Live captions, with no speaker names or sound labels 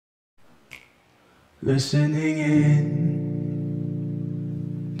Listening in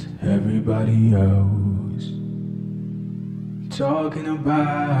to everybody else talking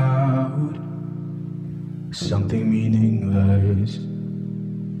about something meaningless.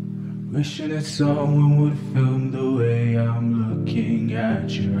 Wishing that someone would film the way I'm looking at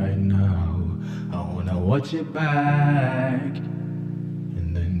you right now. I wanna watch it back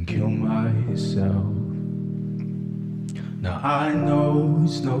and then kill myself. Now I know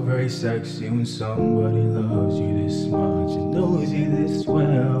it's not very sexy when somebody loves you this much and knows you this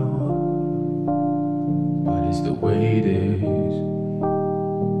well, but it's the way it is.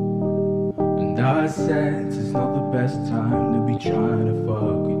 And I sense it's not the best time to be trying to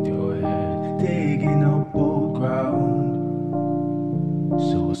fuck with your head, digging up old ground,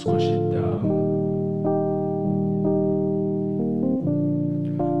 so I'll squash it down.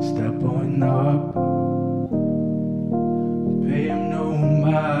 Step on up, pay him no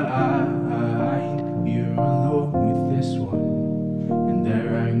mind. You're alone with this one, and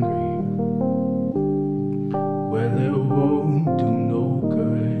they're angry. Well, it won't do no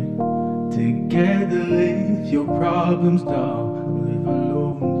good. Together with your problems, dog. Live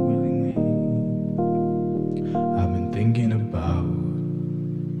alone willingly. I've been thinking about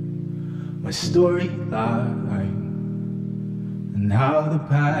my storyline and how the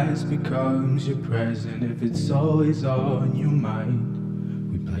past becomes your present if it's always on your mind.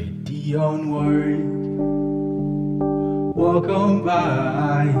 We played Dionne Warwick, walk on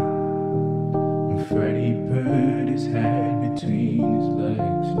by, and Freddy put his head between his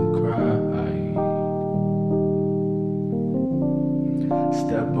legs and cried.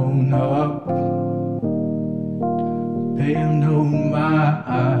 Step on up, pay him no mind.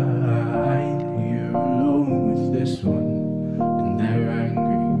 You're alone with this one, and they're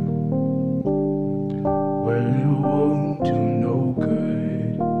angry. Well, it won't do no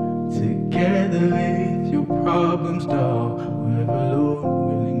good. Together with your problems, dog. Live alone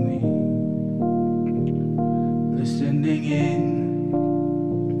willingly. Listening in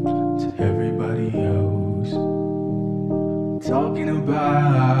to everybody else talking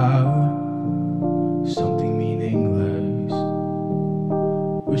about something meaningless.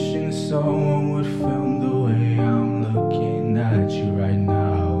 Wishing someone would film the way I'm looking at you right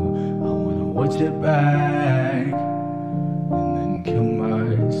now. I wanna watch it back